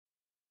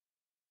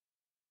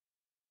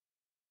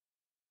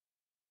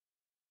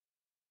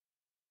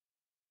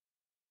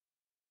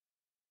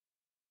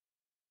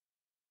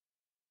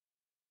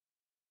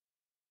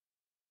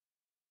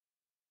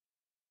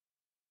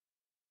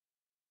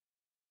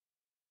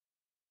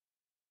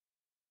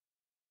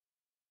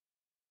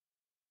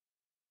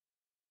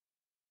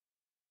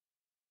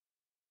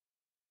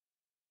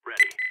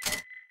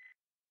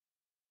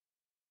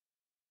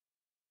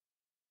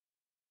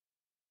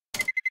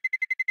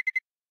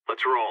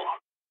Let's roll.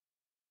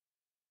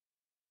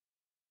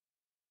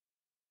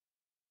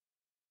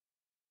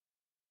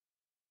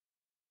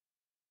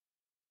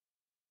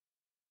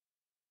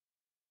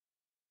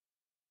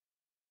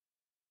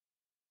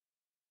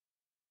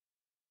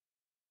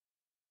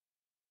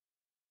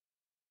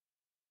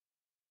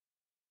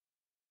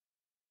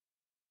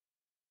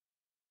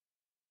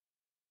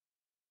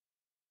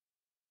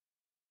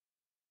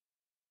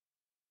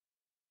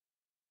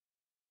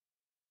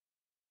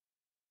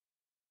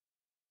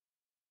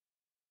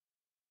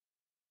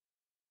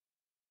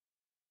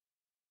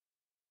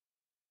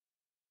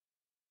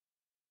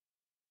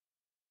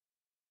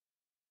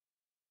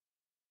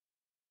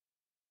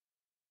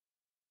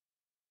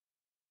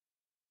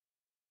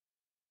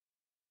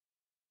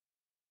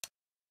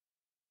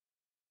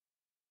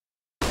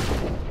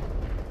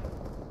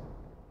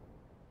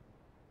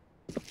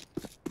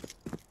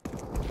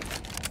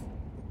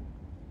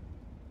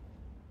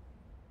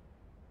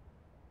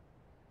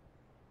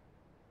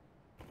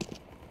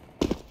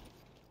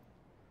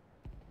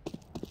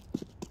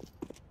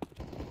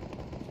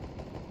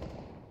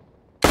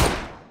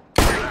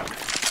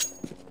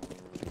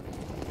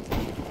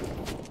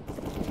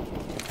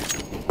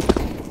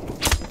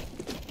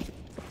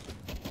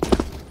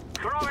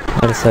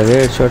 अरे सगळे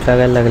headshot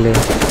लागायला लागले.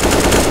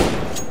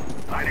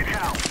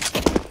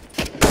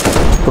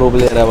 प्रो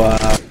प्लेयर आहे बा.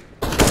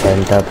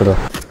 पेंटा pro.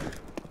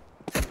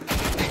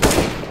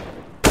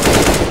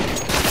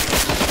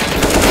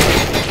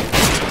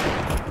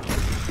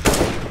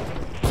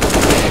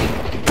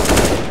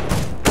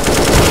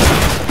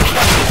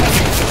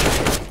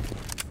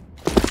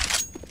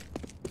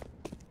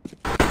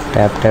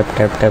 Tap tap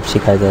tap tap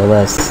शिकायचं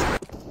बस.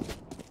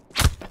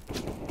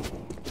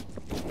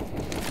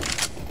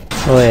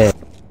 होय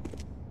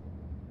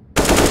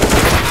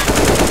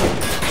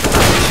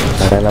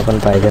करायला पण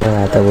पाहिजे ना.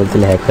 आता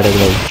बोलतील हॅकरच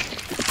नाही.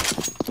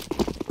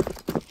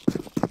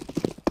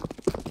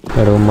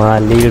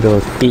 रुमाली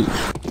रोटी.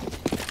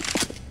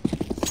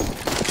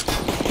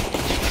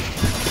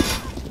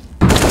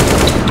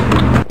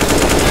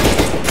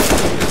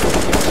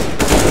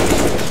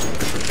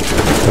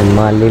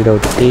 रुमाली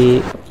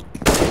रोटी.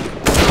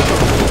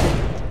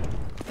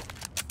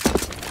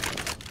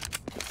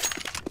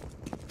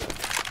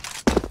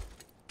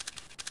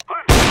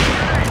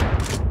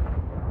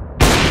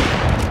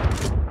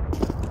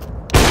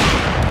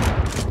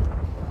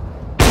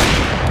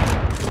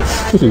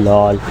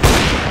 लॉल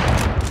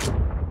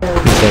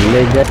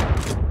चले जा.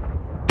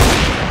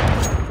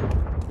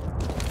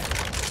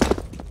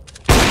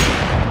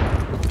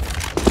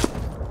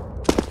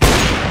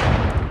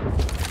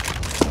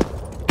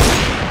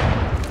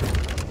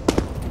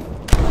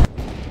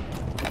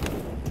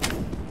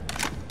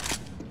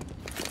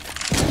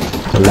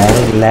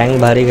 लँग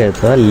भारी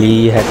खेळतो.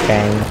 ली है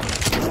टँग.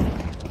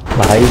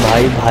 भाई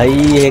भाई भाई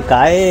हे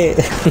काय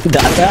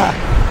दादा.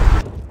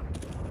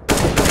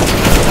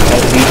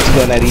 रीच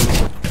बना रीच.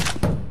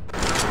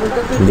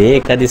 दे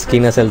एखादी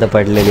स्किन असेल तर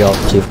पडलेली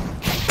ऑफची.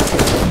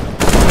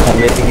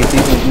 किती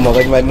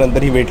मगजमारी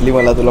नंतर ही भेटली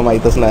मला तुला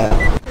माहीतच नाही.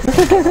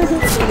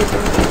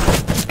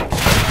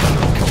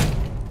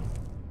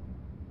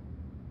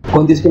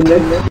 कोणती स्किन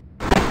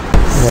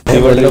दे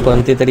बोललो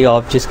कोणती तरी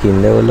ऑफची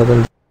स्किन दे बोललो.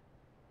 पण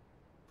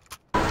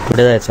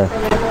कुठे जायचं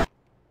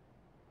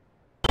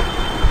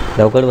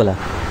लवकर बोला.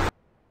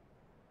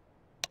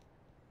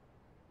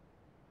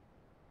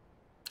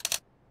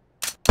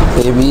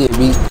 ए बी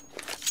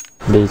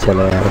बी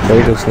चलो यार.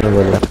 कोई कुछ नहीं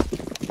बोल रहा.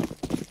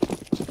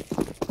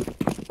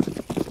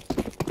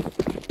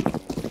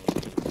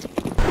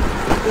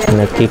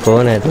 नक्की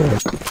कौन है तू.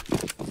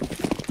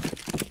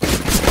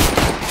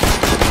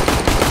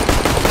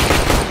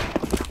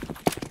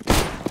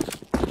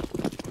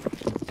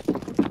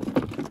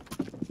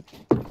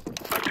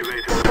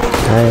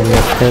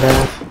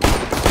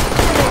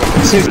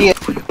 सिटी है.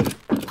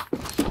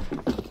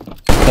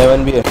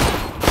 7 भी है.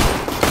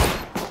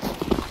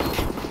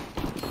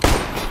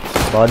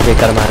 बहुत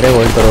बेकार मार रहे.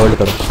 होल्ड करो होल्ड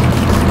करो.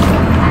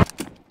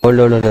 Hold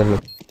hold hold.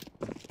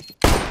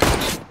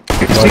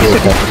 बहुत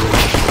बेकार.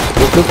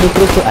 रुक रुक रुक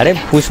रुक. अरे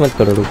पुश मत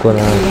करो. रुको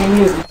ना.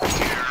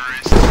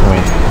 हाँ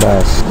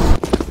बस.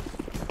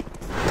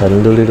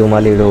 तंदूरी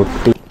रुमाली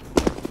रोटी.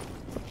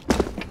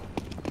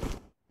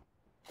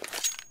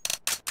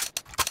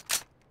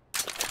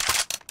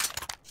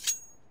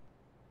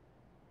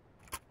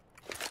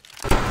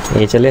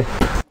 ये चले.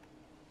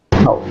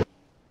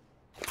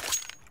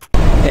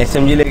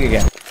 SMG लेके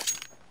गया.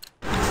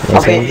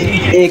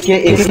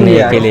 इसने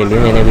एक ले ली.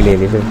 मैंने भी ले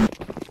ली. फिर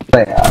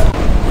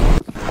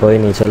कोई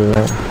नहीं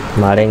चलना.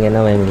 मारेंगे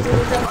ना वहीं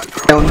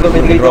मिलकर. उनको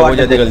मिल गई तो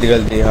जाते गलती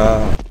गलती. हाँ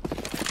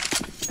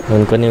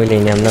उनको नहीं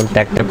मिलेंगे. हम लोग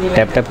टैप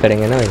टैप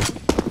करेंगे ना भाई.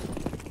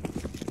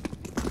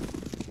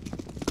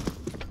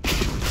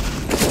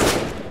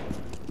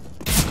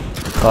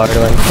 Cord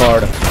 1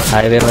 cord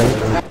highway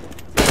 1.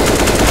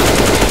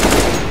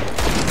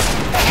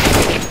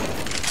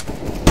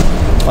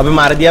 अबे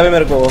मार दिया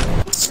मेरे को.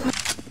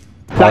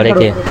 और एक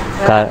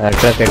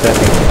ट्रक है.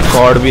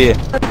 कॉर्ड भी है.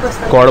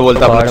 कॉर्ड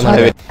बोलता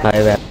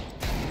हाईवे.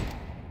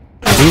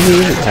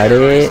 अरे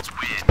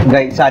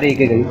गई सारी एक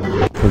गई।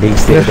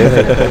 डिग्स दे दे।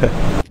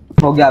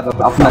 हो गया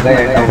अब अपना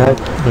गया।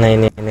 नहीं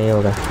नहीं नहीं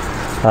होगा।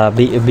 हाँ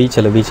बी बी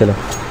चलो बी चलो।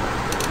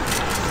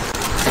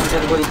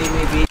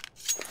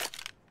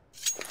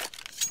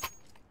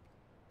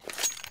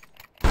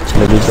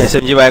 चलो बी चलो।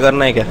 एसएमजी बाय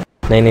करना है क्या?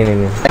 नहीं नहीं नहीं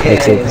नहीं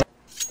एक से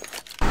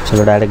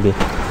चलो डायरेक्ट बी।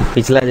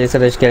 पिछला जैसे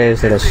रश किया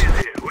वैसे रश।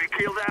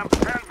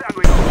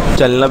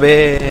 चलना बे।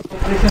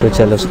 तो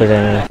चलो उसको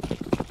जाएंगे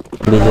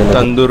बी चलो।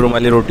 तंदूर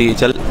रुमाली रोटी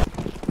चल।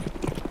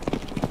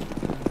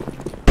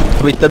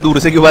 अब इतना दूर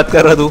से क्यों बात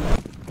कर रहा तू?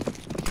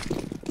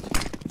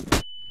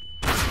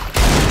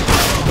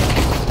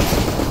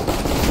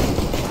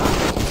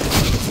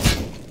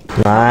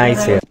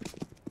 Nice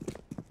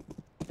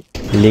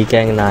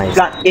leaking nice.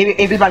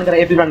 ए भी प्लान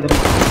कर।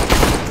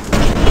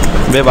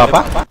 बे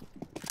बापा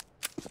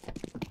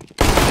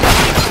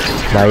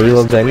भाई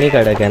वो गन ही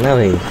कड़क है ना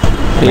भाई।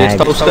 तेज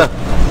था उसका।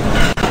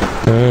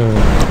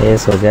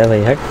 एस हो गया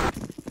भाई। हट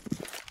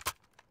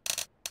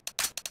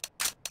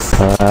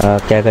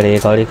क्या करे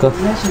एक और को।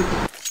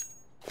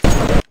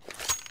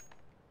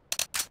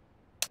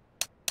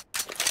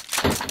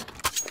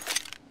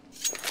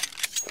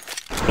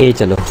 ए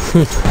चलो।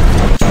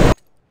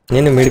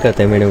 नहीं नहीं मिड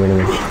करते हैं मिड मिड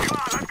मिड।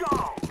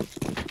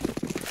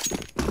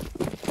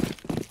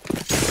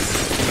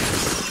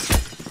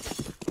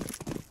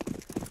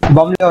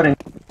 बम ले और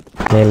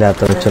नहीं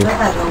लाता हूँ चलो।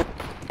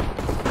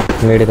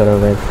 मिड करो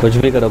भाई कुछ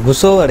भी करो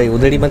घुसो। अरे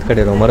उधर ही मत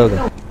खड़े रहो मरोगे।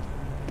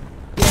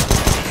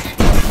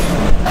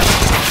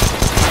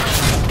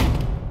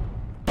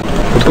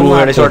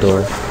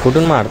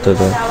 कुठून मारतो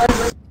तो।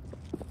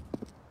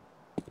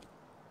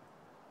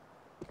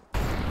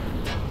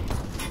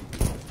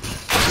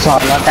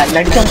 साला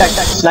लाइट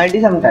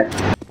समटाइट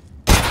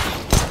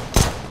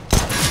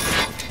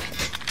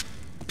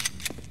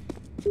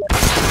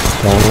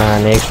ना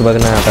नेक्स्ट बघ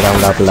ना आता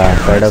राऊंड आपला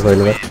कडक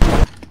होईल बघ.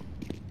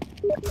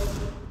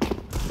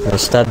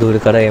 रस्ता दूर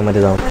करा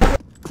यामध्ये जाऊन.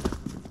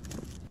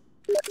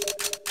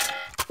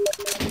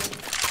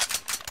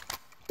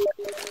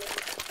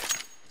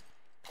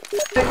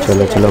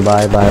 चलो चलो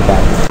बाय बाय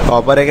बाय.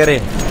 ऑफर है क्या रे?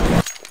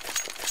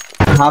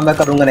 हाँ मैं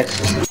करूँगा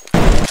नेक्स्ट.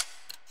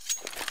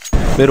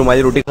 मैं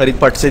रुमाली रोटी खरीद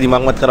पट से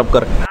दिमाग मत खराब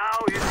कर.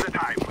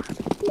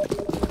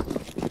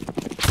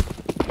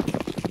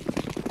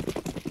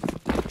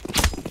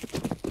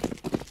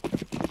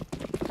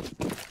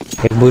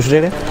 एक बूस्ट दे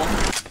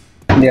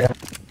दे रहा.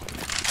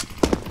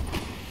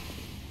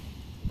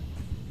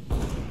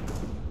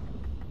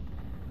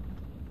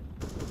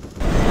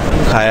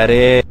 खाया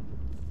रे.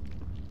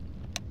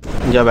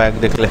 जा बैग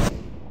देख ले.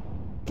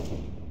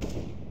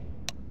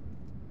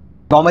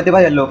 गाँव में थे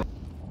भाई येलो.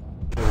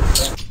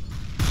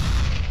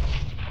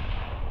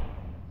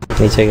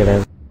 नीचे गिरा.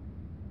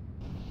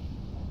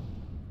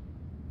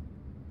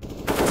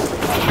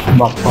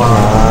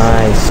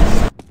 नाइस.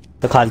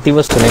 तो खालती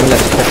वस्तू नहीं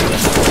लगता.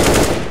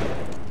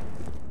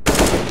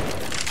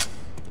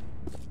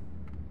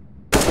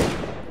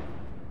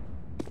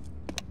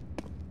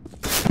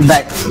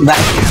 बैक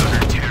बैक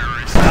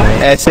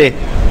ऐसे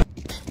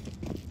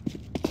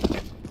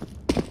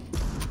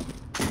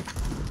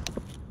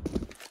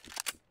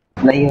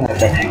नहीं है.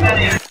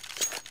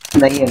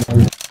 नहीं है.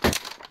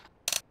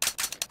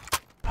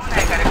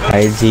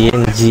 भाई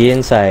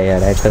जीएन सा है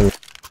यार ऐसा.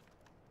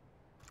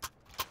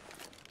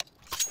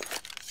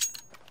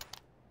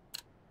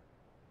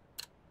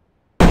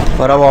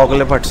 और अब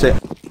अगले फट से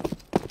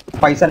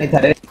पैसा नहीं था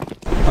रे.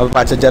 अब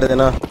 5,000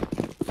 देना.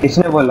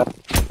 किसने बोला?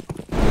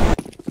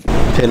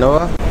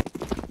 फेनोवा.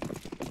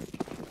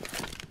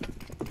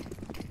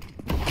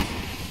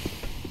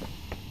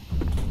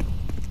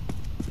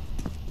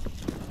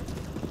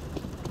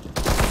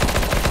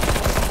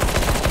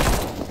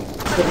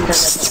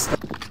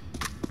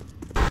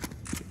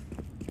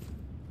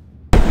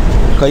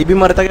 कहीं भी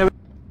मरता क्या?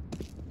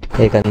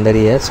 एक अंदर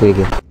ही है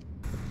स्विगी.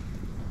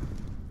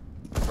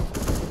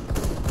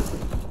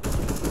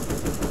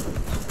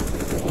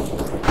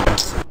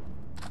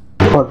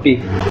 फोर्टी.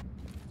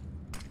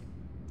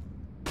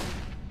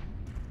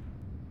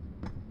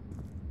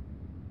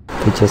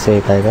 पीछे से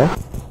एक आएगा.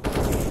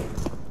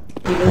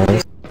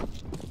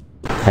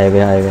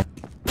 Highway highway.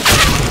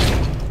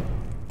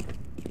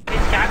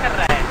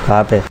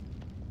 कहाँ पे?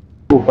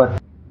 ऊपर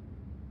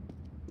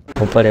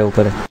ऊपर है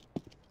ऊपर है.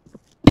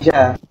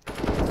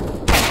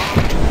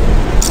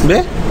 बे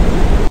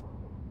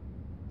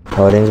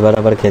ऑरेंज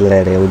बराबर खेल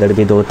रहे रे. उधर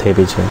भी दो थे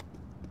पीछे.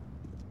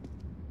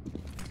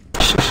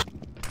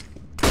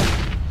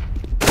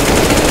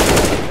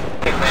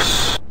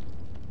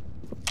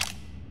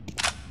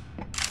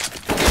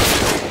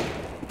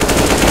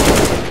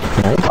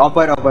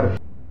 ऊपर ऊपर.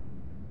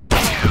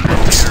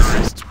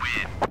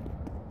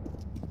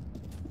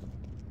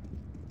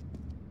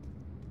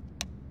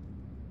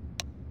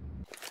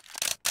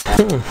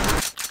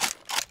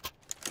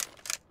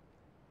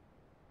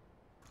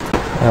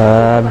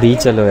 बी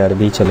चलो यार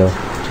बी चलो.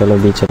 चलो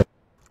बी चलो.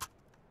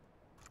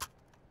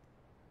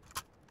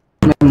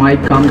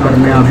 माइक काम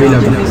करने अभी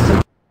लगा.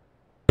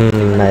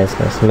 Nice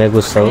nice. मैं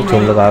गुस्सा हूँ.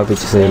 तुम लोग आओ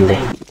पीछे से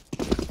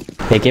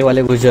जल्दी. एक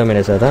वाले घुस जाओ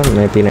मेरे साथ. हाँ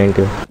मैं P90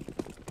 हूँ.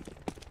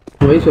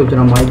 वही सोच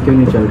रहा माइक क्यों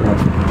नहीं चल रहा।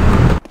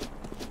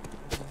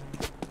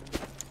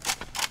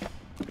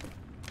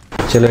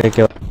 चलो एक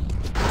और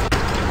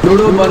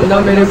लूडो बंदा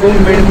मेरे को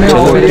मिड में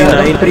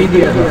फ्री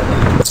दिया था।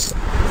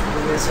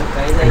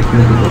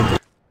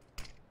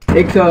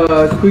 एक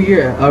स्क्वीज़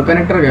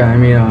कनेक्टर गया है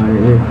मेरा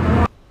ये।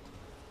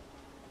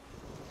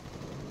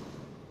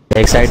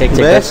 एक साइड एक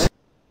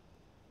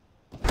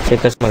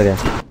चेकर्स मर गया।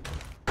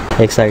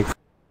 एक साइड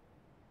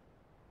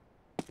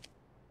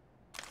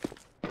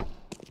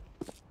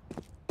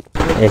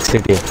एक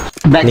सिटी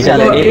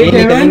निकल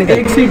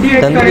एक सिटी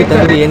एक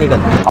तंदूरी ये निकल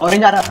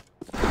ऑरेंज आ रहा।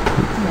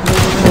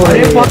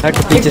 अरे हट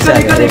पीछे से आ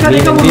देखा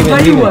गया वो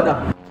सही हुआ था।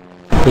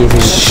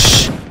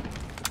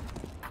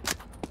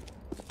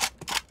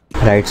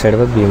 राइट साइड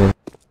पर बी में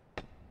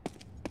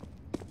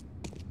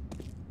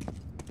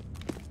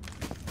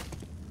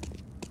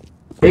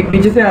एक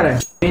नीचे से आ रहा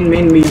है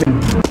मेन बी में।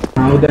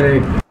 हाँ उधर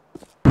एक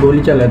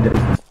गोली चला इधर।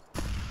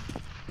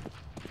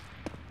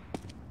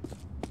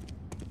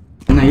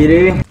 नहीं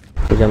रे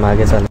तुझे हम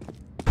आगे चल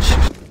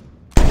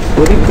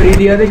वो भी फ्री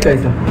दिया था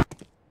कैसा।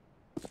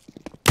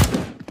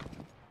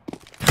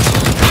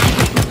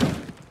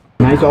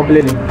 नाइस ऑफ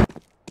ले ले।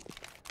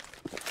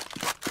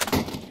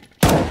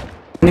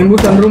 नींबू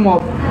सनरूम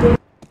ऑफ।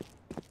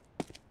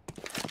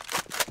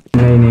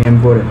 नहीं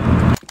M4 है।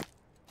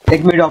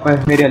 एक मिड ऑफ है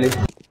मेरे वाले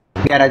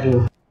गैराज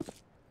में।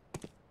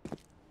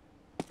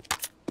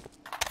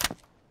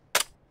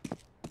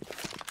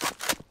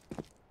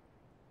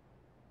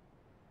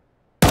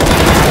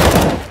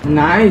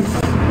 नाइस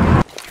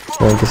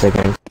 20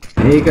 सेकंड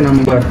एक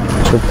नंबर।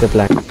 छुप के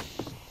प्लान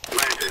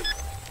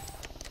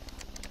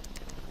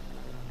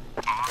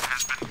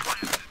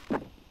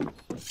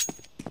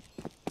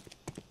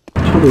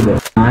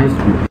नाइस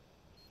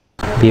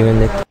बी में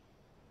देख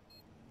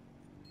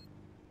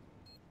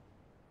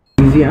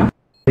इजी। हाँ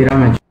तेरा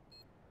मैच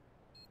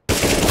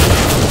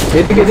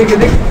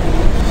देख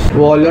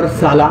वॉलर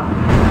साला।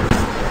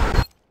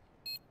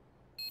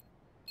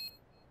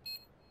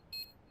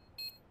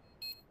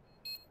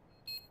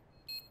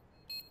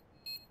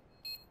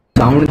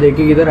 साउंड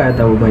देखे किधर आया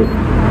था वो भाई।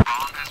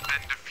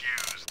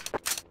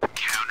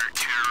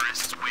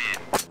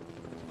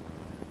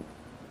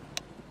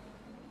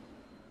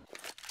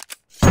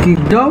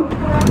 Kicked out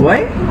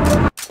why.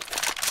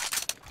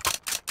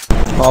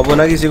 ऑफ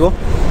होना किसी को।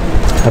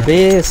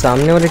 अबे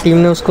सामने वाली टीम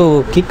ने उसको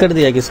किक कर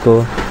दिया। किसको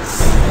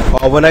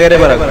ऑफ होना कह रहे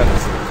बरक।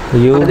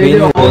 यू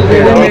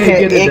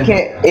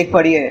एक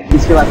पड़ी है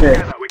इसके बाद से।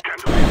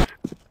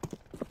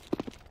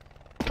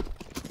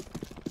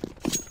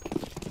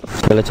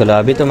 चलो चलो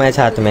अभी तो मैच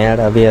हाथ में यार।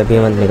 अभी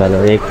मत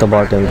निकालो। एक तो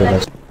बॉट है उनके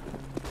पास।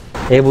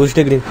 ए बूस्ट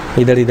ग्रीन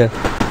इधर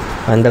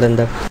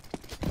अंदर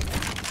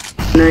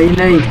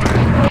नहीं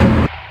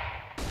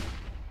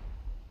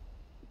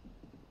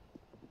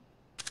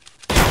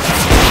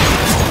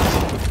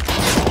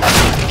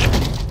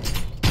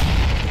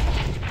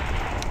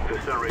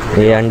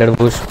ये अंडर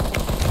बूस्ट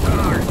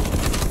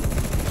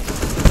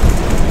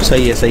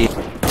सही है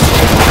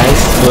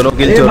नाइस। दोनों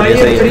किल चोर दिए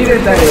सही फ्री है।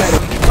 रहता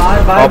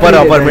है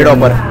ऑपर मिड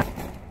ऑपर।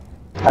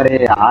 अरे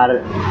यार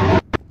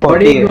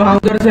बड़ी वहां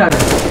उधर से आ रहा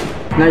है।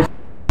 Nice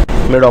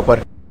mid ऑपर।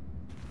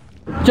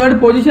 चढ़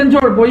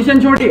पोजीशन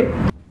छोड़िए।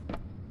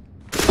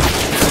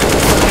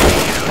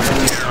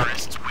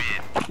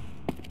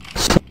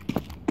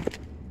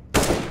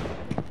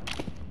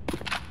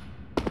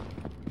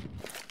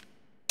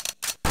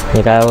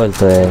 ये काय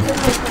बोलतो है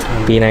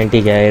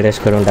P90 क्या एड्रेस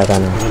करून टाका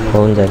ना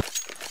होऊन जाईल।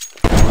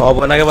 ऑफ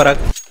होना के बरक।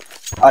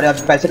 अरे अब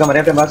पैसे कम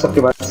रहे अपने पास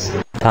सबके पास।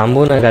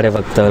 थांबू नका रे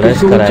फक्त रश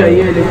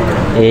चाहिए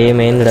करा। ए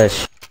मेन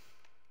रश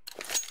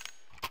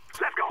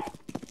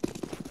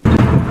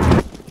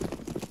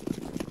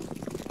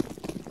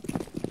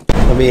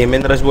अभी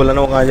एमेन रश बोला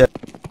ना वो कहाँ जा।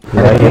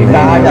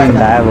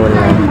 काय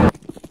बोलना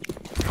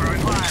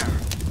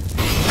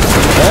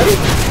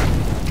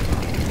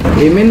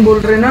एमेन बोल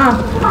रहे ना।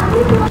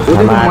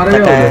 हम आता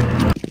काय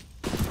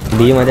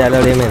बी मध्ये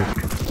आलं रे मेन।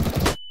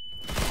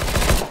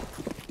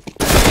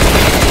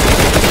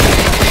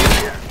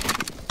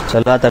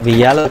 चलो आता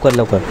बी या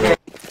लवकर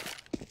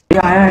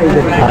आया है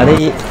इधर।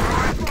 अरे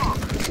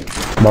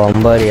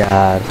बॉम्बर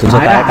यार तुझं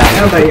काय आया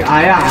काम भाई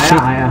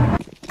आया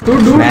तू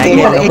डूड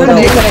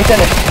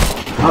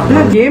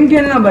अपना गेम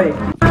खेलना भाई।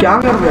 क्या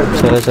कर रहे हो।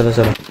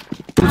 चलो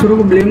दूसरों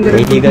को ब्लेम कर।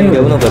 एक ही गन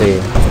घेऊ नको रे।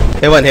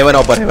 हेवन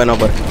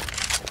ऑपर।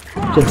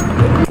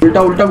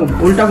 उल्टा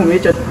घूम ये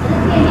चल।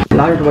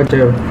 लास्ट बच्चे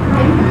हो।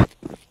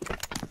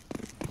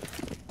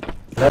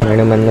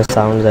 मेरे मन में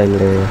साउंड जाईल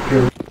रे।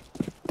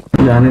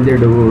 जाने दे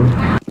डूड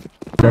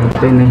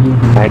डरते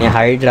नहीं। आणि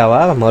हाईट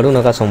राहा मरू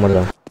नका समोर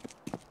जाऊ।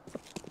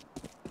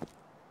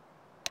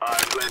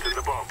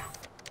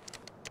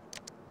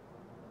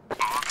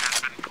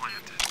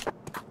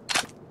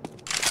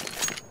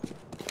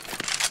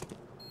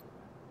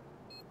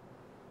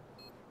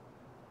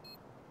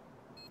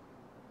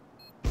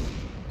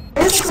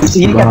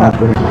 ये क्या था?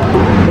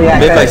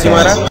 बे कैसी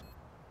मारा।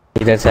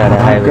 इधर से आ रहा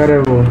है हैकर है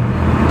वो।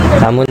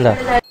 थांबून जा।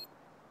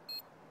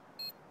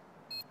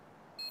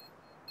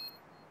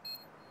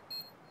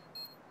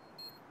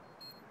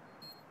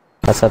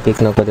 असा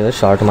पिक नको देऊ,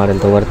 शॉट मारेल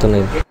तो वरतून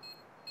येईल.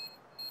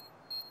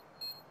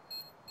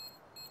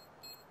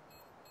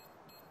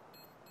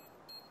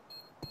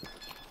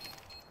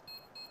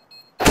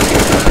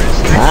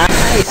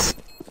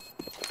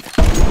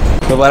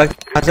 दोबारा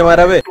कहाँ से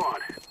मारा बे?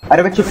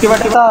 अरे मैं चुपके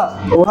बैठा था,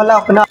 वो वाला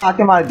अपना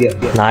आके मार दिया.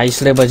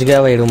 नाइस रे, बच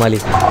गया भाई रुमाली.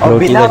 और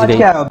रोटी बिना बच बच गई.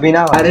 गया,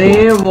 बिना.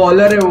 अरे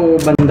वॉलर है वो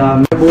बंदा,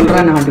 मैं बोल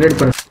रहा ना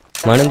 100%.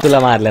 म्हणून तुला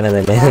मारलं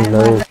ना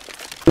त्याने.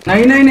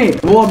 नहीं नहीं नहीं,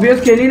 वो ऑब्वियस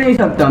खेल ही नहीं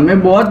सकता. मैं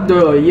बहुत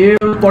ये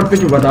स्पॉट पे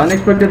छुपा था,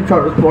 अनएक्सपेक्टेड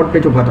स्पॉट पे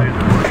छुपा था.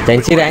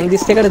 त्यांची रँक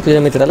दिसते का रे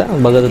तुझ्या मित्राला?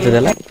 बघत होते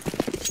त्याला.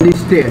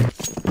 दिसते है,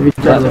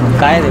 विचार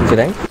काय आहे त्यांची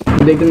रँक?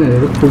 देखने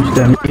दे,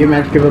 पूछते हैं ये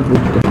मैच के बाद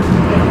पूछते हैं.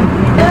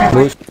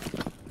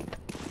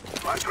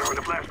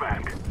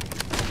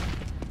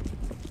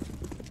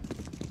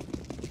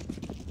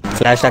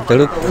 फ्लॅश टाकतो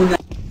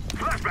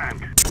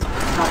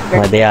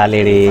मध्ये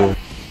आले रे.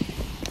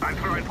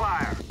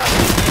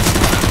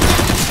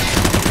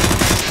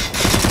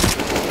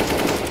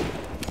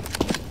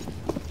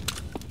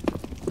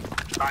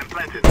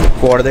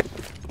 फोड़ दे.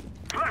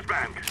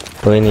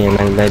 कोई नहीं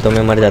है, मैं तो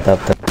मैं मर जाता अब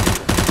तक.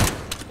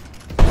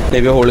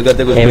 ले भी होल्ड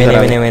करते कुछ भी एमेन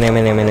खराब एमेन है.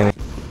 Amen amen amen.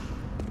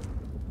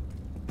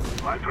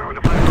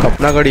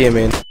 अपना गड़ी है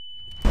मेन.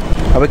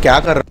 अबे क्या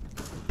कर रहा?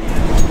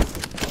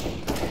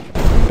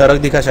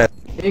 टरक दिखा शायद.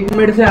 एक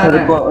मिनट से आ रहा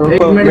है, एक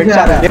रुको, मिनट से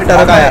आ रहा है. एक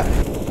टरक आया.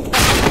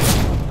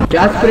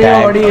 क्या स्प्रे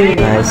ऑडी.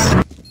 नाइस.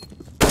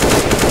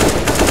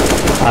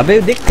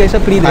 अबे देख कैसा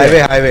फ्री दे. Highway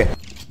highway.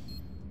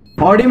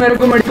 ऑडी मेरे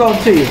को मिड का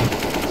ऑफ चाहिए.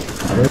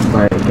 अरे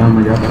भाई क्या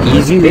मजा.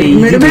 इजी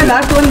एक मिड में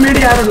लास्ट वन मिड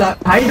यार,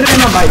 हाइड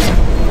रहना भाई.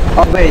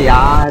 अबे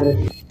यार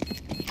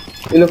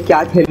ये लोग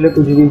क्या खेल रहे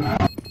कुछ भी.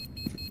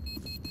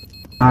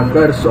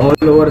 Hackers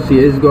all over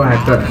CSGO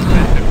hackers.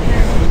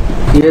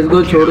 CSGO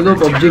छोड़ दो,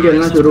 PUBG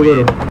खेलना शुरू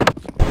करो.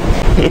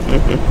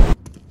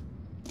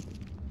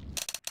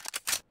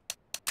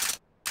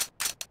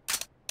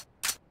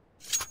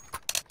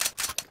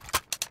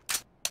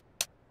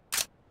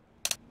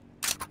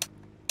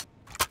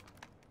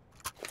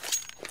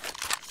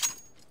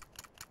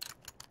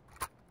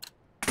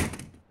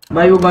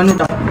 भाई वो गन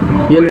उठा,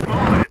 ये ले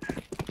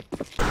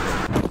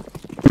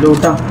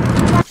उठा.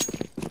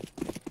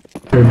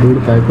 दूर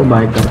काय को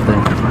बाय करता है.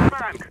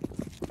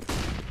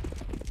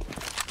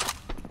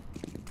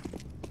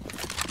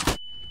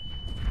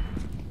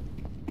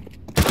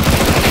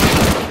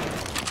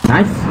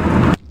 नाइस.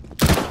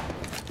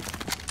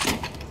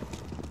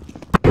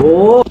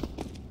 ओ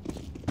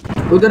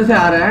उधर से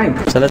आ रहा है.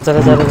 चला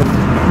चला चला.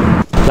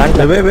 प्लांट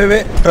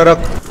वे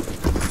टरक.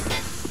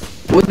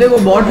 वो देखो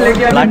बॉट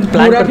लेके अभी प्लांट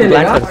पूरा प्लांट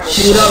खेलेगा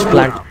पूरा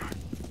plant.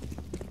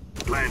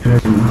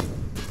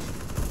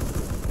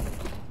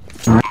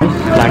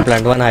 Plant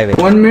plant one highway.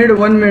 One mid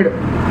one mid.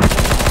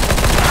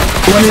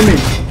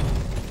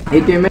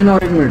 एक एमएन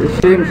और एक मिड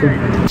सेम से.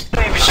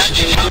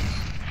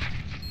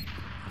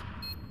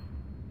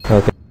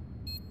 ओके.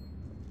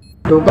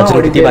 टोका अजून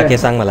और किती बाकी आहे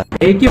सांग मला.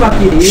 एक ही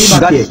बाकी है, यही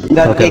बाकी है.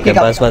 Okay okay.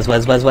 बस बस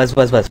बस बस बस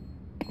बस बस.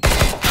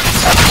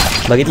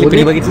 बघितली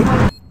पिढी बघितली.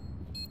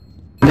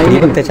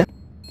 नहीं बघ त्याच्या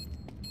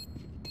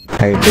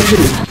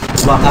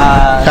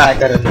क्या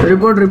कर रहे.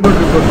 रिपोर्ट.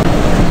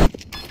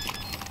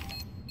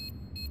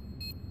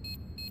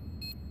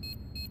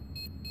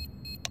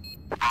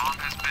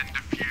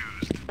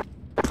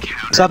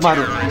 सब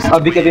मारो,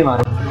 अभी के भी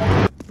मारो.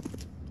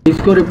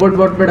 इसको रिपोर्ट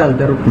बॉट पे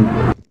डालते रुक.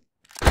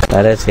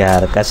 अरेच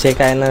यार कसे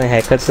काय ना,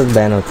 हॅकर्सच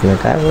बॅन होत नाही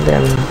काय बोलते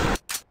यार.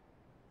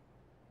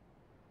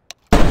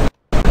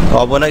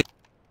 ऑबो ना.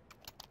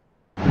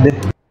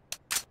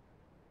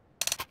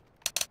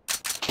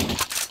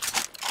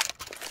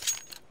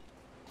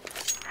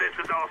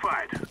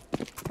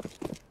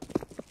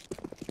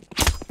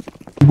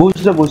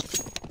 Boost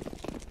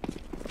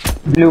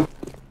blue.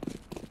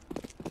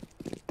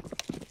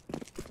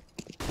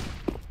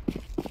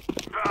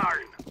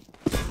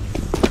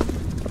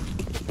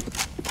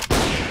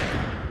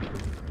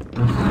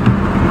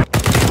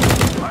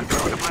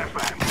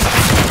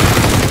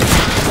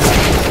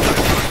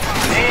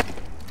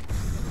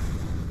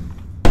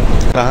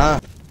 कहाँ?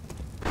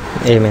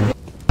 एमेन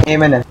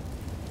है.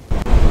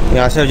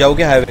 यहाँ से जाओ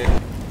क्या हाईवे?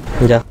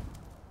 जा.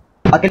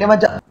 अकेले मत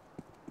जा.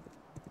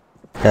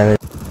 क्या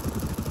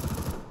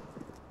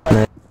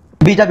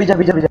बीजा.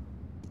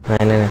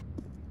 नाही नाही.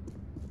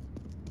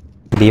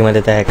 बी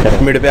मध्ये तर हॅकर.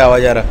 मिड पे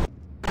आवाज आ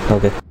रहा.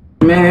 ओके.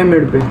 मैं है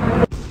मिड पे.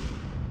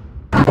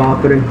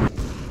 बाप रे.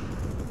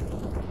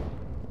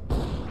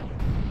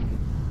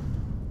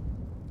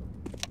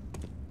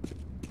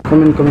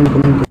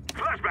 कमिंग.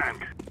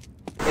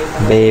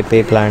 बे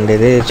पे प्लांट दे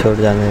दे, छोड़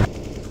जाने.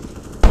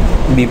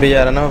 बी पे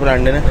जा रहा ना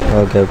ब्रांडे ने.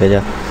 ओके ओके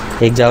जा.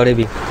 एक जाओ रे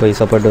बी, कोई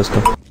सपोर्ट दो उसको.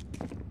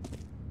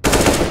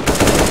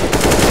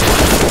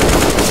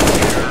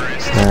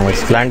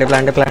 नाइस.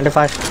 Plant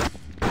fast.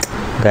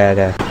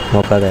 गया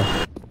मौका गया.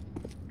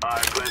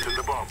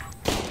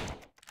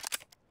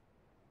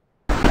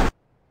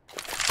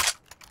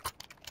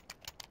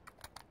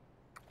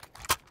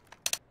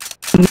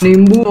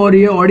 नींबू और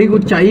ये ऑडी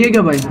कुछ चाहिए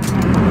क्या भाई?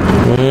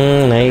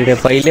 नहीं रे,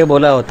 पहले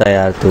बोला होता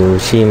यार तू.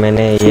 शी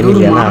मैंने ये नहीं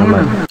लिया ना.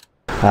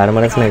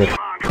 आर्मरच नाही घेत.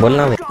 बोल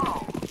ना भाई.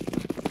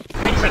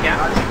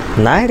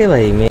 नाही रे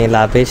भाई मी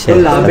लाभेश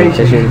आहे.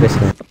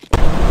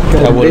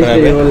 क्या बोल रहा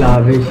है बे?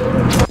 लाभेश.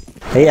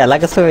 हे याला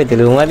कसं माहिती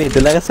रुमाली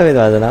तुला कसं माहिती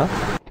माझं नाव.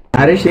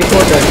 अरे शेक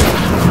वॉटर.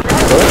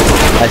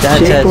 अच्छा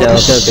अच्छा अच्छा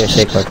ओके ओके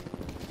शेक वॉटर.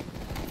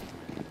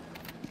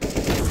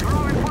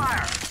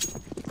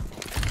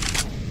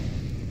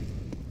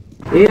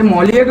 ए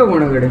मॉली आहे का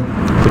कोणाकडे.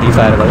 फ्री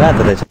फायर बघा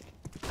आता त्याच्या.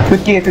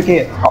 50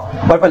 है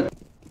पर्पल.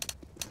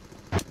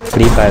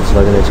 फ्री फायर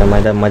बघा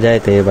त्याच्या मजा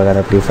येते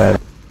बघायला फ्री फायर.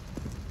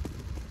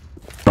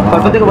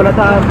 पर्पल को बोला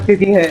था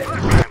 50 है.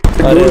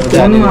 अरे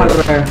कौन मार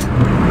रहा है.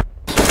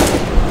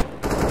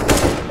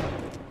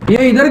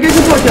 ये इधर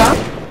कैसे पहुंचा.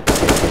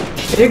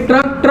 एक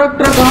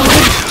ट्रक वहाँ पे.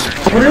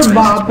 अरे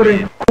बाप रे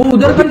वो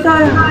उधर कैसा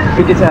आया.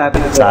 पीछे से आया.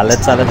 चालत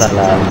चालत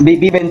आला.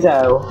 बी बेन से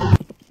आया वो.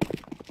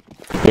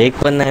 एक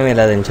पण नाही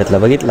मेला त्यांच्यातला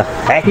बघितला.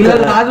 तिला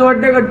लाज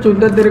वाटते का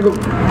चुद्दा तेरे को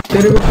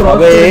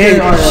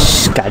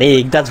क्रॉस. गाडी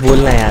एकदाच बोल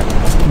ना यार.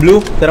 ब्लू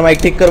तेरा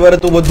माइक ठीक कर बरं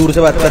तू बहुत दूर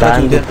से बात कर रहा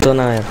कान है. दुखतो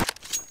ना यार.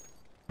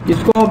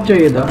 किसको ऑफ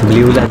चाहिए था.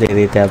 ब्ल्यूला दे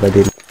दे त्या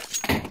बदल.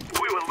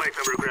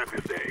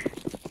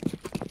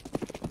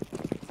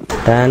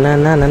 ना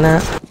ना ना ना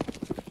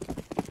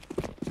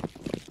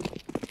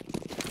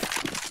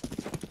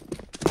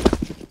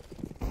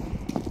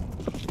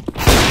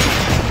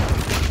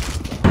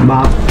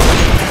बाप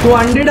तू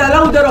अंडे डाला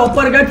उधर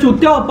ऑफर का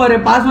चुत्ते ऑफर है.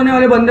 पास होने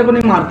वाले बंदे को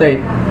नहीं मारता है.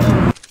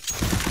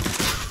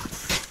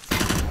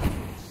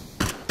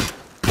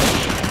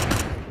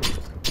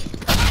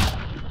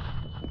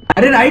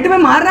 अरे राइट में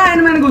मार रहा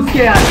है मैंने घुस के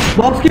यार.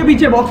 बॉक्स के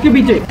पीछे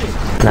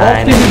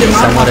नाही नाही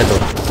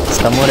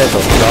समोर येतो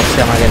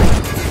बॉक्सच्या मागे नाही.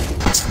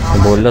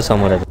 बोललो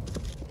समोर येतो.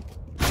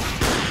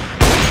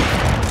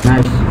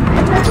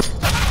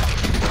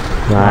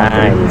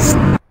 नाईस.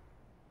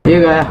 ये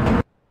गया.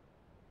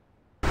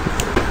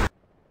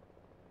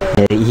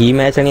 ही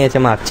मॅच आणि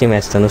याच्या मागची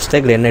मॅच तर नुसते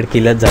ग्रेनेड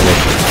किलच झाले.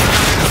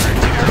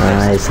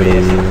 नाईस रे.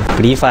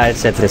 फ्री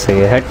फायरचे आहेत रे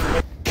सगळे. हट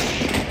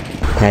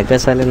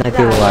हॅकर्स आले ना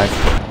की वाट.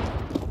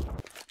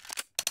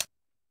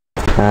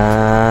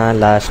 हा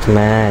last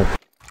match.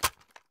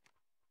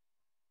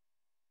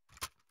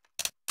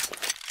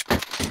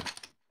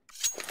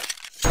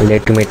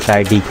 Let me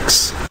try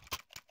digs.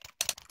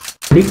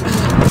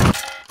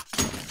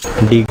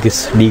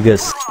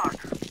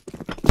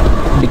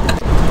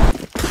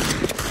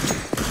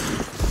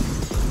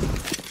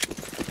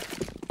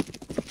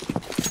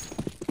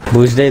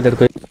 Boost दे इधर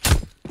कोई.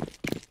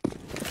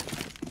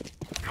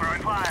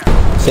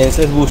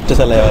 सेंसलेस बूस्ट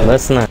चला यार.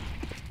 बस ना.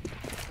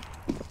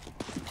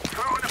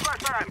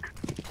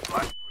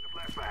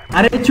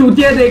 अरे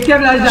चूतिया देख क्या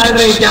फ्लैश डाल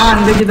रहे. क्या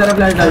अंडे की तरफ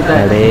फ्लैश डालता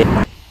है. अरे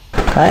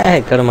काय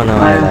हॅकर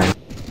म्हणावा.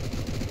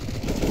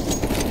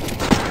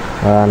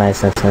 हा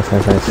नाईस.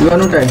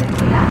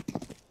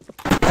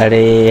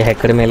 अरे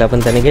हॅकर मेला पण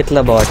त्याने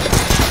घेतला बॉट.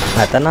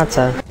 आता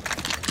नाचा.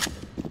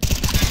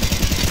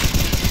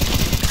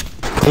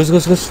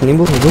 घुस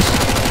निंबू घुस.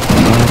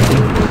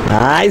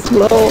 Nice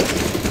bro.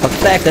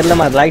 फक्त हॅकरला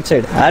मार राईट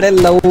साइड. अरे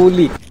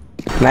लवली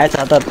मॅच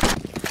हातात.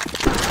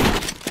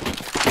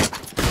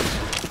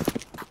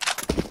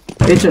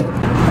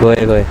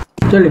 गोय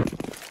चल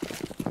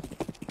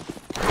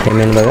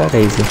पेमेंट बघा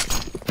काहीच.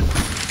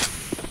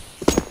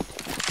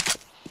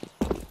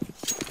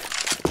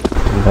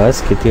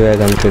 बस किती वेळा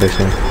gun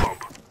production.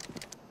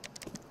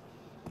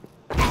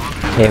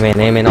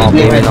 Amen of.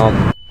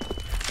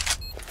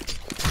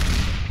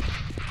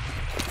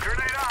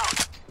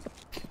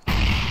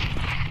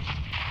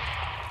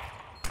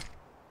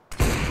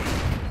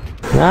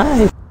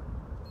 Nice.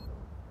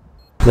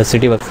 The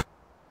city बघ.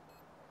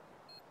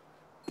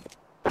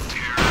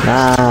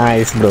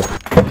 Nice bro.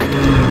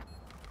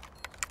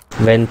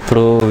 When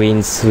pro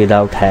wins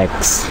without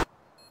hacks.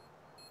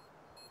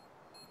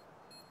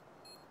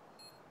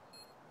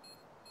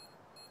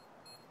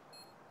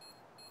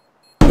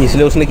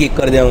 इसलिए उसने किक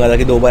कर दिया होगा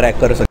ताकि 2 बार हैक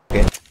कर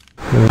सके.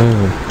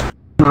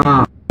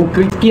 हाँ वो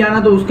क्लिक किया ना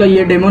तो उसका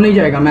ये डेमो नहीं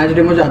जाएगा. मैच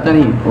डेमो जाता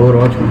नहीं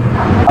ओवरवॉच में.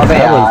 अबे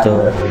क्या यार. बोलते हो.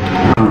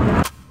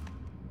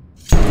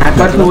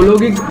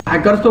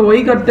 हैकर्स तो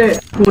वही करते हैं.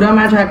 पूरा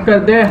मैच हैक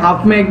करते हैं.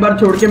 हाफ में एक बार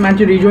छोड़ के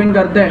मैच रिजॉइन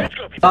करते हैं.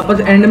 वापस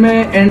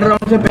एंड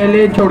राउंड से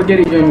पहले छोड़ के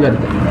रिजॉइन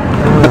करते हैं.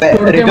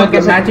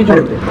 मैच ही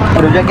छोड़ते.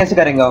 रिजॉइन कैसे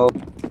करेंगे वो.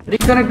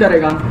 रिकनेक्ट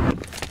करेगा.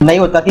 नहीं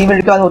होता 3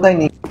 मिनट के बाद होता ही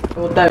नहीं.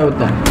 होता है.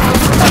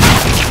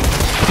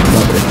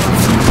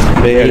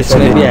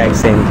 इसमें भी हैक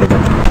सेम किया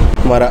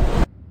हमारा.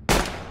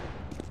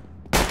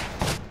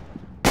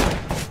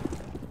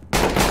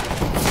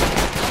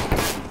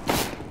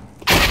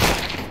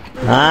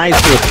 नाइस.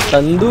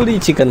 तंदूरी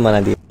चिकन बना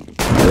दिया.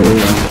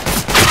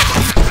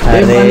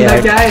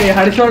 अरे क्या है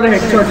हेडशॉट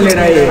ले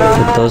रहा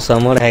है. तो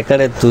समोर हॅकर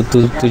आहे.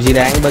 तुझी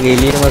रँक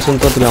बघेली बसून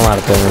तो तुला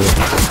मारतोय.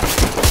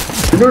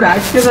 डूड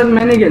एक्स के साथ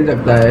मैं नहीं खेल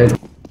सकता है.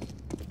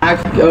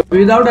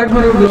 विदाउट एक्स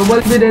मेरे को ग्लोबल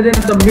भी दे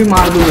देना तब भी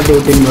मार दूंगा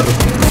 2-3 बार.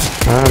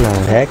 हाँ ना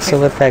हॅक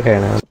सोबत काय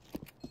करणार.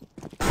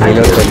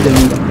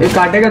 ये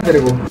काटेगा तेरे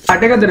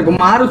को.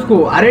 मार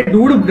उसको. अरे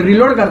डूड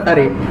रिलोड करता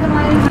रे.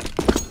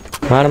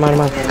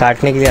 मार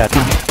काटने के लिए आता.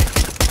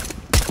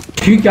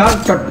 शी क्या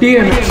टट्टी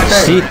है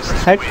शी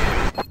हट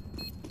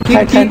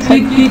हट हट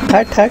हट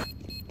हट हट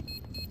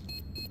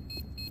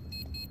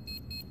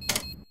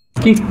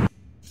की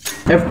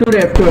F2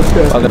 रे F2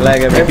 अगला है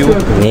क्या मैं क्यों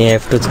नहीं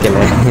F2 केलं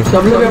आहे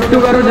सब लोग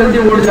F2 करो जल्दी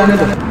वोट जाने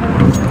दो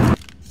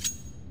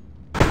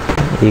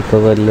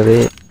इको बदल रे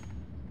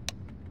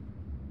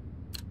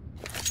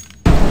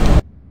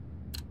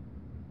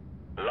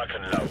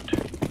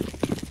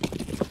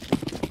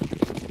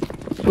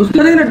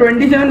उसका देखना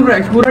 27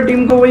 फ्रैक्स पूरा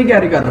टीम को वही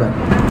कैरी कर रहा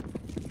है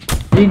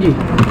जी जी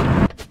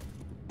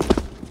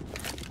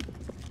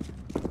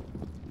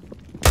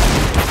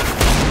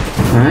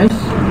नाइस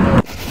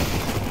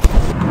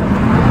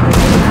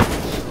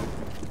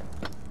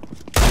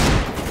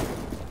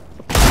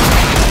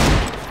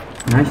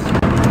नाइस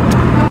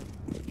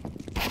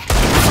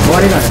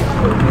और एक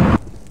है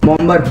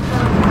बॉम्बर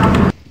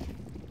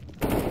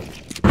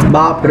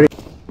बाप रे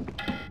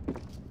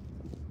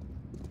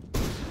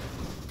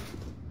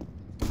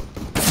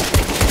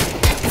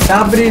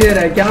क्या फ्री दे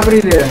रहा है क्या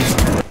फ्री दे रहा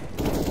है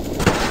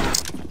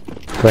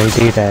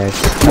 20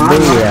 टैग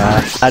मार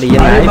यार ये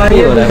भाई नाइफ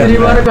ये हो रहा दूसरी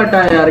बार है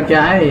कटा है यार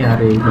क्या है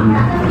यार ये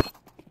बंदा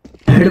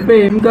हेड पे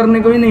एम करने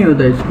को ही नहीं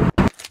होता इसको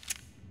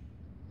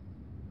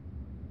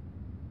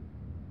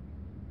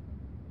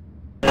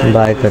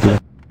बाय कर ले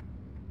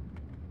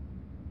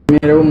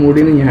मेरे को मूड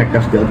ही नहीं है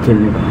हैकर्स के साथ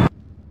खेलने का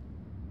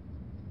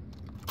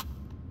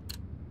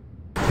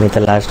मी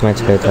तर लास्ट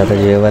मॅच खेळतो आता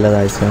जेवायला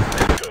जायचं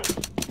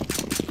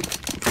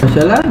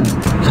कशाला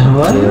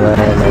सवाल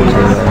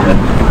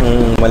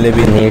मले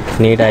भी नीट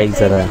नीट ऐक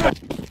जरा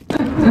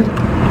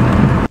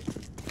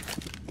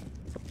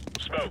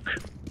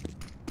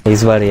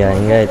इस बार ही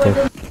आएंगे आई थिंक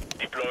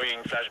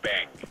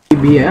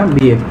बी है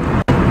बी है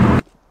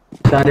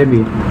सारे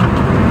बी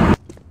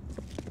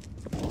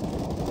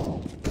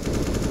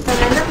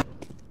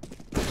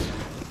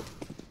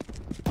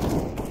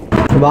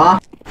वाह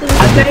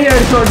अच्छा ही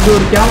हेडशॉट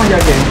दूर क्या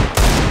मजाक है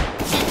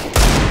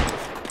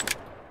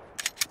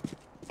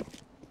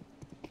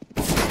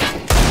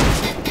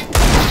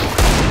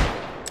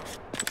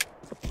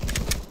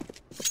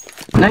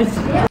नाइस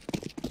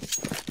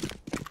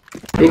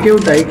एक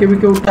उठा एक भी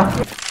के उठा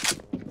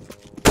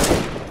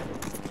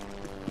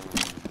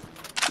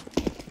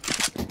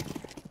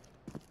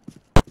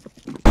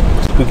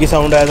क्योंकि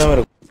साउंड आया था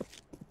मेरे को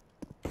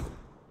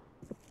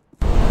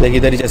देखिए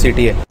इधर ही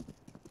सिटी है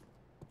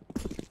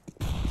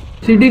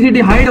सिटी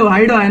हाइड हो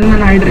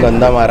एनमैन हाइड रे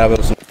गंदा मारा है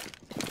उसने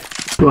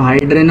तो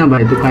हाइड रे ना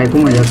भाई तू काय को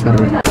मजाक कर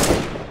रहा है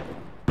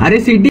अरे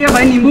सिटी है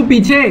भाई नींबू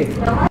पीछे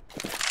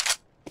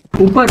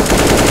ऊपर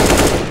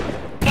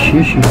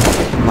शीश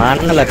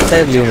मारना लगता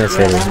है ब्लू में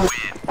से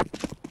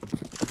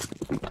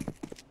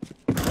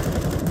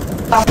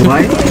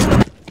भाई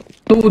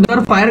तो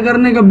उधर फायर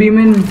करने का बी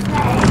में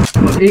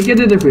एक ही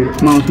दे दे फिर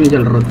माउस नहीं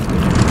चल रहा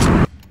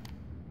था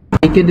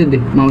एक ही दे दे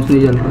माउस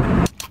नहीं चल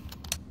रहा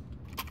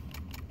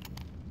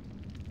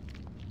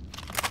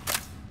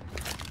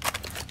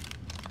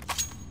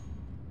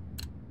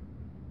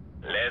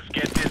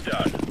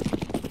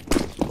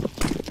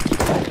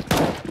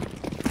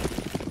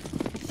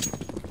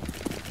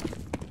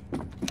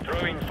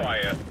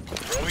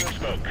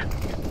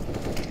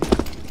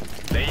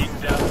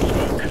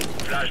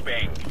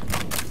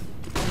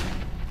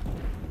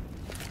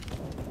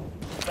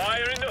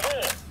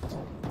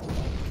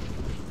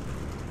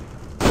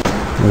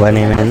वन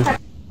एमएन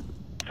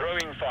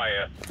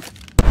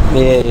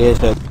ये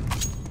सर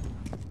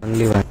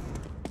ओनली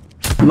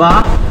वन वाह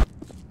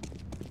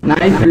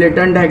नाइस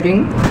ब्लेटेंट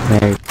हैकिंग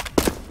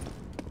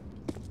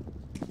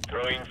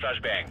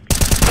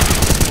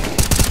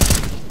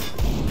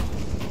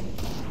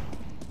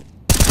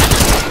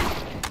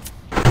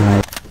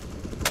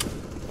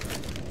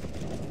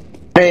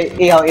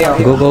ए आओ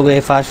गो गो गो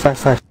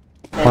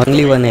फास्ट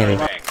ओनली वन है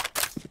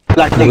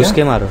फ्लैट घुस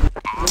के मारो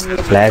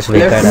फ्लैश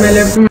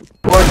लेफ्ट में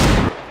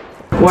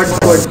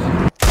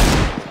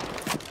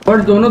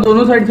क्वाड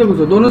दोनों साइड से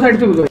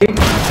घुसो एक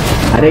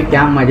अरे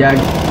क्या मजाक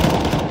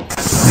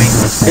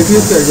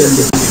डिफ्यूज कर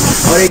जल्दी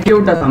और एक ही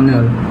उठा सामने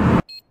वाला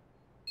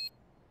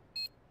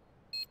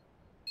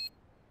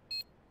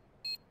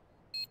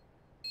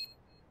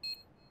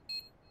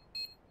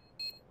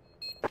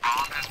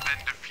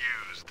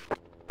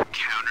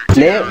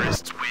ले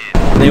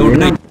नहीं उठ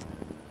नहीं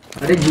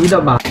अरे जी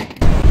दबा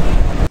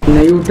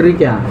नहीं उठ रही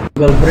क्या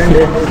गर्लफ्रेंड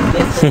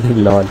है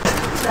लॉल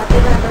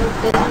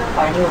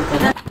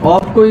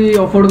ऑफ कोई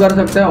अफोर्ड कर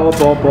सकता है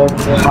ऑफ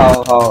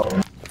आओ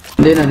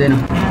देना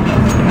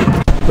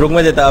रुक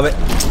मैं देता अबे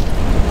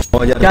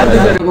हो जाता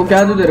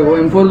क्या तू तेरे को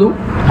M4 दूं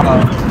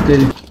दे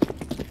दे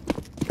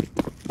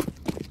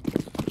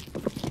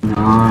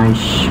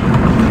नाइस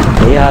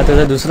ये हा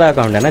तुझा दूसरा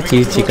अकाउंट है ना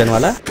चीज चिकन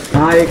वाला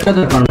हाँ एक का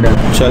अकाउंट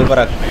है चल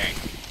पर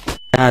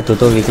हाँ तू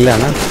तो विकला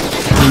ना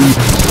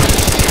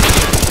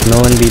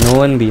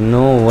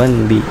no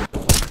one B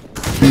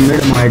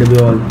mid might be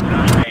all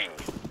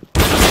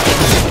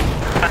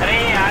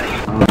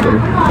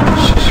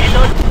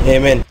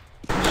amen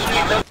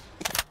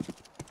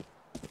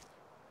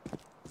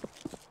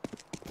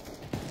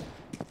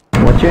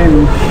watching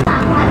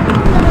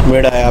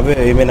mid आया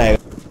अबे ए में ना आएगा।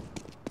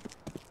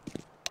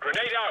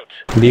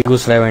 बी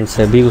घुस रहा है वेंट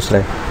से, बी घुस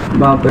रहा है।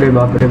 बाप रे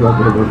बाप रे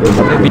बाप रे बाप रे।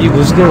 अरे बी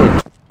घुस गए।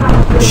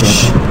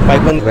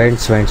 पाइप बंद।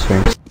 वेंट्स वेंट्स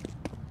वेंट्स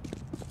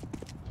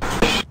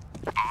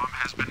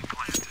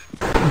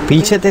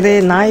पीछे तेरे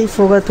नाइफ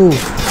होगा तू।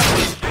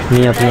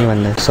 नहीं अपने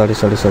बंदा है, सॉरी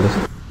सॉरी सॉरी।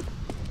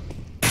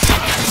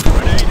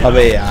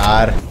 अबे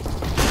यार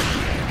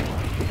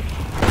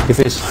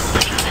डिफेंस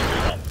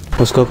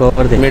उसको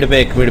कवर दे। मिड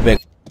पे एक, मिड पे एक।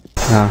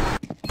 हाँ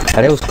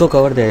अरे उसको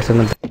कवर दे ऐसे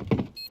मत।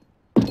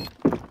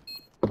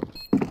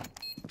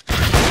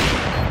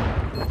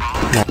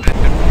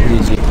 जी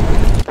जी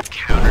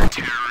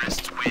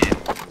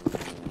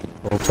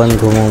ओपन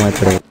घूमो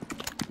मत रे।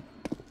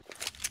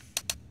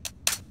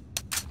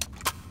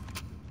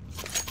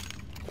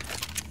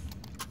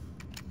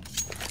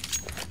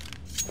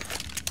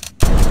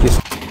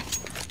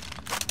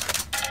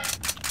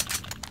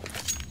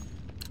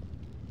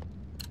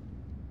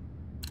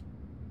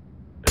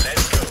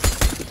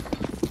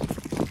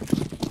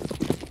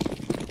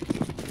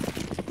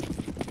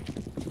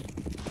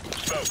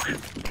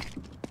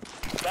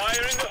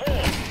 Fire in the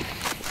hole.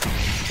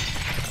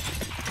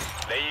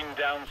 Laying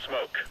down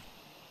smoke.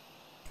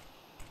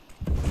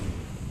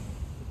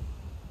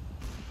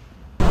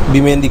 B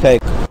main दिखा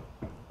एक।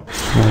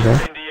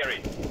 Incendiary.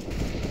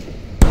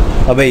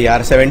 अबे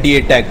यार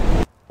 78 टैग।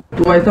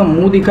 तू ऐसा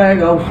मुंह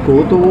दिखाएगा उसको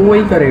तो वो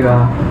वही करेगा।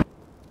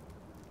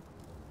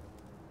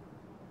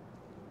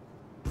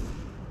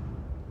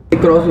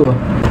 क्रॉस हुआ।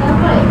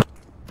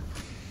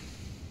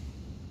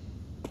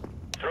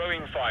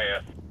 Throwing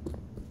fire.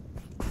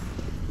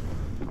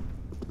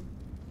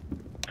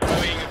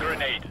 Throwing a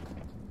grenade.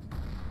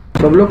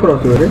 सब लोग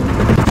क्रॉस हुए रे।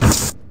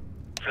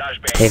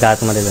 Flashbang. एक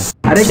हाथ मरे था।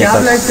 अरे क्या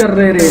फ्लैश कर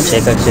रहे रे।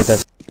 शेकर शेकर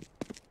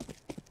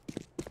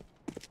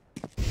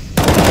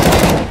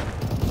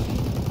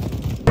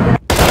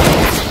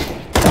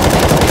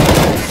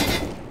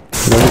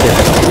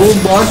वो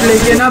बॉट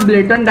लेके ना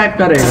ब्लेटन टैग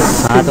करेगा।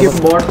 हाँ, तो क्योंकि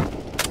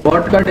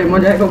बॉट का डेमो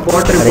जाएगा।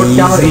 बॉट अरे रिपोर्ट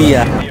क्या easy होगा।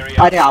 यार।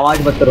 अरे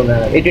आवाज मत करो ना,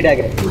 80 टैग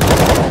है।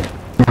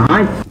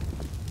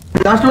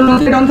 लास्ट ऑन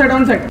सेट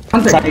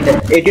 80 टैग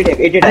 80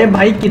 अरे टैग।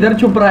 भाई किधर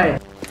छुप रहा है,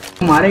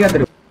 मारेगा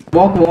तेरे को।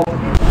 वॉक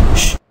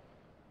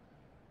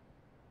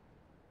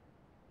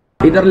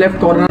इधर लेफ्ट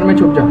कॉर्नर में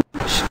छुप जा।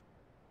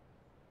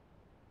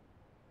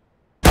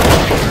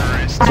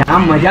 क्या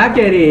मजाक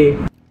है रे,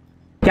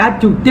 क्या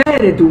चुतिया है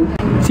रे तू।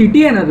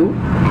 सिटी है ना तू।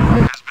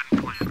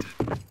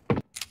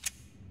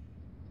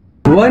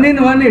 1 in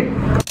 1 hit।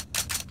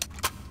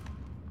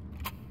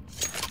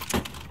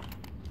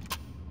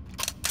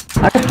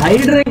 अरे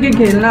हाइड रह के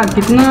खेलना,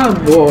 कितना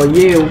वो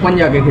ये ओपन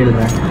जाके खेल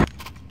रहा है।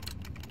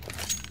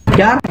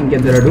 क्या रैंक है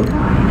तेरा डू।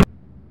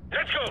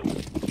 Let's go.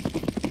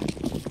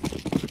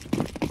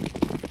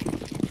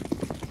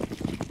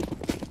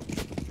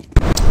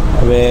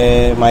 अबे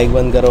माइक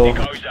बंद करो।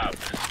 Goes out.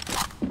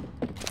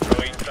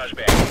 Throwing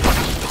flashbang.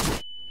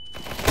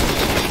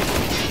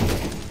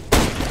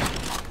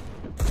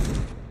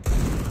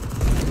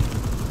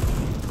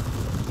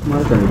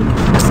 मार कर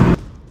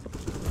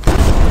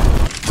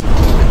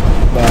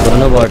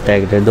दोनों बॉट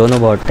टैग है, दोनों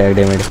बॉट टैग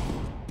है मेरे।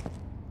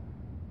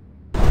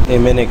 ए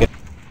में एक।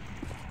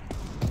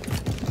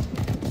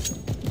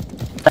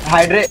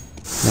 हाइड्रे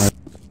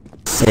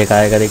एक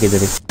आएगा देख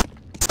इधर ही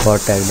बॉट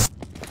टैग है।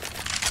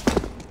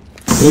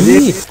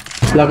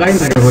 लगा ही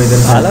मेरे को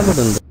इधर। आला को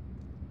तुम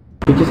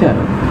पीछे से आ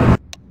रहा।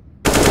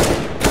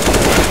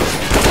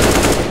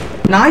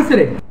 नाइस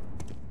रे।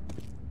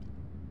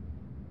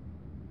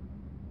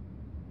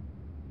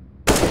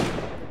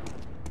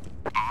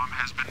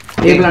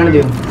 एक प्लांट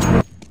दियो।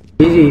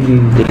 Easy easy.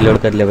 रिलोड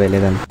कर ले पहले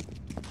गन।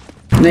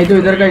 नहीं तो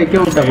इधर का एक ही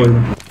उल्टा बोल।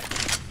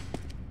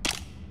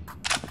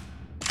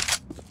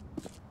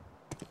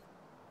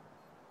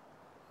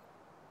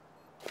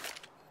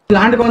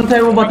 प्लांट कौन सा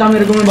है वो बता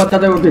मेरे को, मैं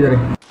बताता हूँ वो किधर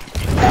है।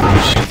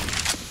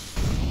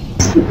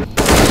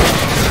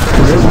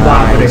 अरे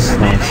बाप रे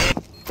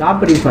क्या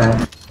फ्री फायर।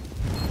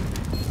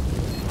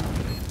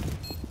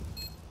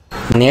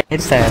 नेट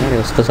से आया ना,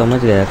 उसको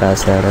समझ गया कहाँ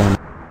से आ रहा है।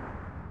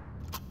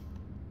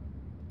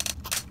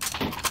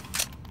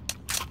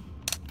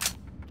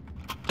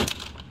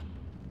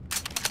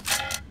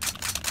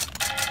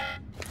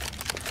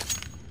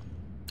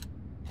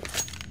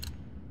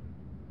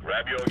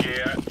 Grab your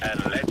gear and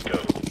let's go.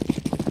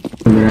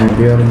 Grab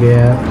your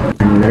gear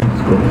and let's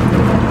go.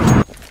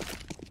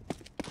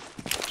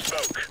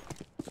 Smoke.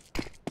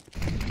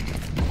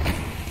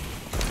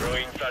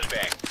 Throwing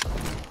flashbang.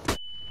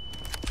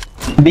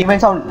 B में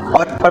साउंड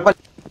और पर्पल।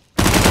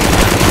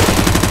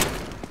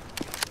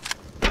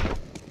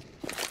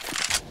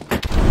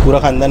 पूरा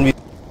खानदान भी।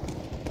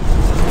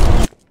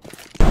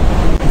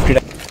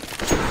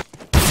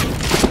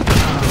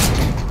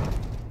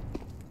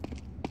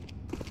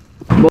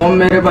 बॉम्ब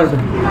मेरे पास है।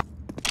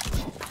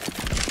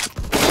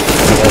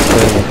 बस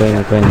कोई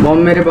नहीं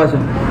बॉम्ब मेरे पास है।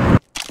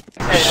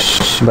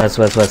 बस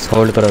बस बस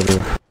होल्ड करो अभी।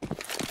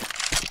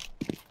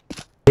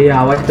 ये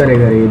आवाज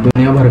करेगा रे,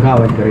 दुनिया भर का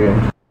आवाज करेगा।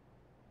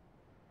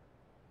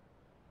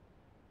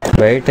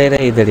 बैठे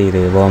रहे इधर ही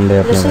रे बॉम्बे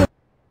अपने।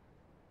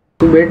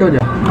 तू बैठ हो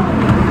जा।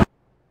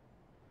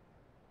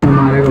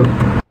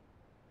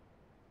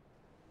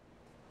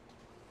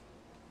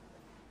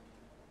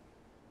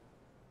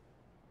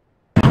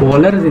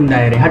 वॉलर जिंदा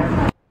है रे, हट।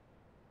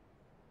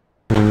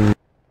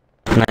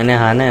 नहीं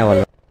हा नहीं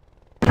वाला।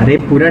 अरे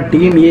पूरा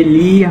टीम, ये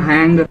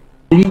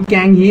ली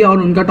कैंग ही और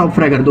उनका टॉप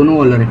फ्रैगर दोनों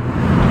वॉलर है।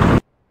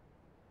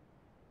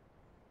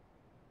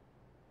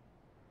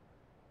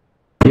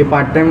 ये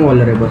पार्ट टाइम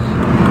वॉलर है बस।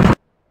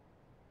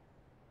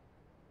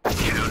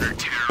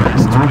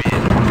 हाँ।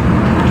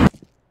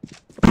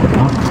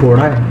 क्या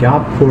फोड़ा है, क्या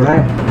फोड़ा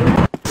है।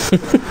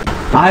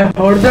 आई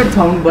हर्ड दैट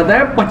साउंड, पता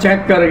है,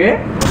 पचैक करके।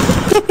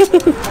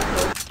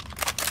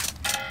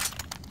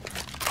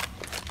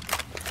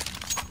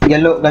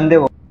 येलो गंदे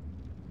वो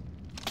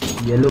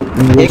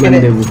वो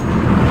गंदे वो।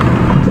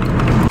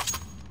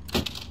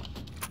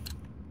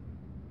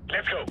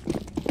 Let's go.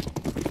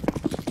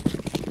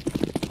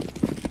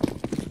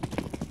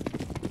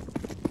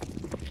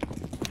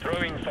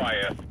 Throwing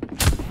fire.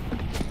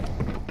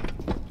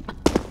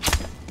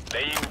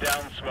 Laying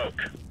down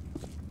smoke.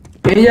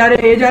 ए जा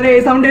रहे,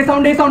 ए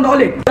साउंड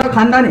ऑल एक पूरा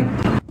खानदान है।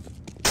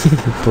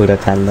 पूरा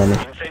खानदान है।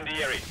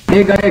 Incendiary.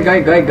 ए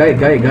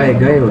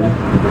गए वो।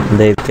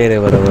 देखते रहे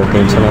बरोबर,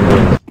 टेंशन मत लो।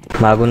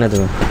 मागू ना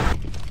तुम्हें।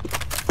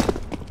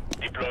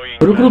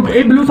 Deploying. रुक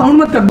ए ब्लू साउंड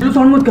मत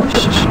कर।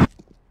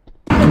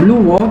 ब्लू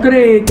वॉक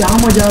रे, क्या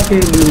मजाक है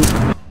ब्लू।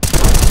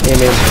 ये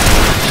ले।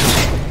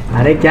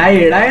 अरे क्या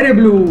एड़ा है रे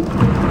ब्लू।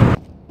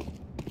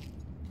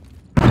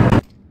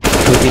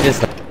 तू पीछे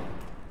से।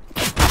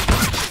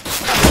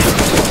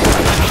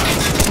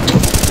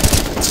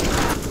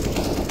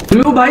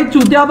 ब्लू भाई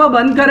चूतियापा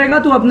बंद करेगा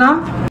तू अपना।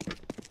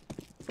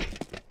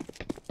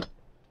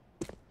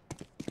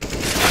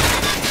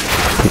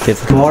 पीछे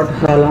से। बॉट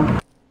साला।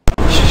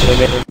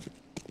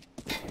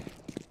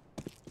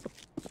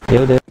 ये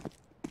दे।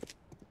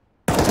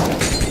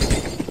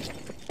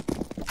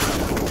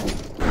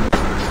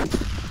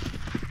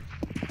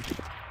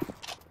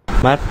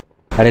 मार।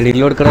 अरे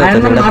रिलोड करो।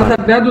 आयरन मैन मार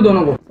सकते हैं तू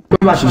दोनों को,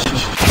 कोई बात नहीं।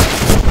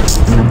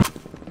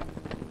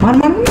 मार।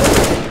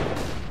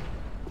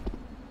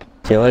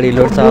 जेव्हा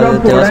रिलोडचा आवाज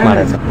येतो तेव्हाच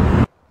मारायचा।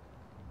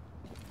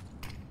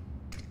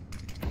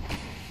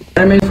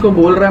 अरे मैं इसको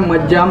बोल रहा है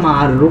मत जा,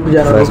 मार, रुक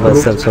जा।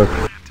 बस सब छोड़।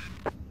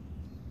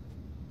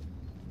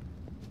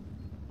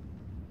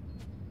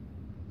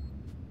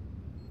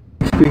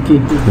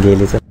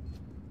 गेली सर।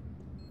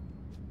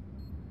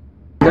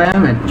 गया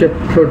मैं,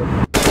 छोड़।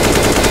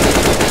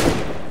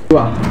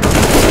 वाह।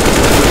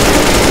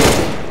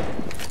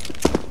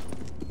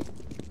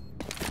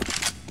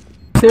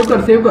 सेव कर।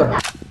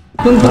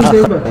 सुन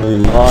सेव कर।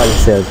 All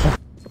save.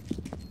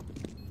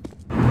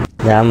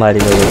 जाम मारी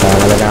लोगों का,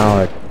 मला जाम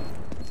आवड।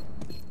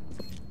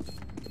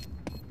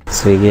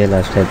 स्विगी है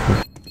लास्ट टाइम।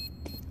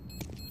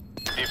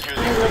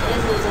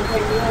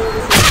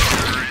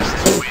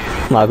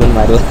 मागून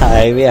मारू।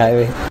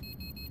 हायवे।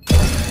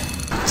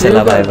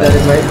 चला बाय बाय।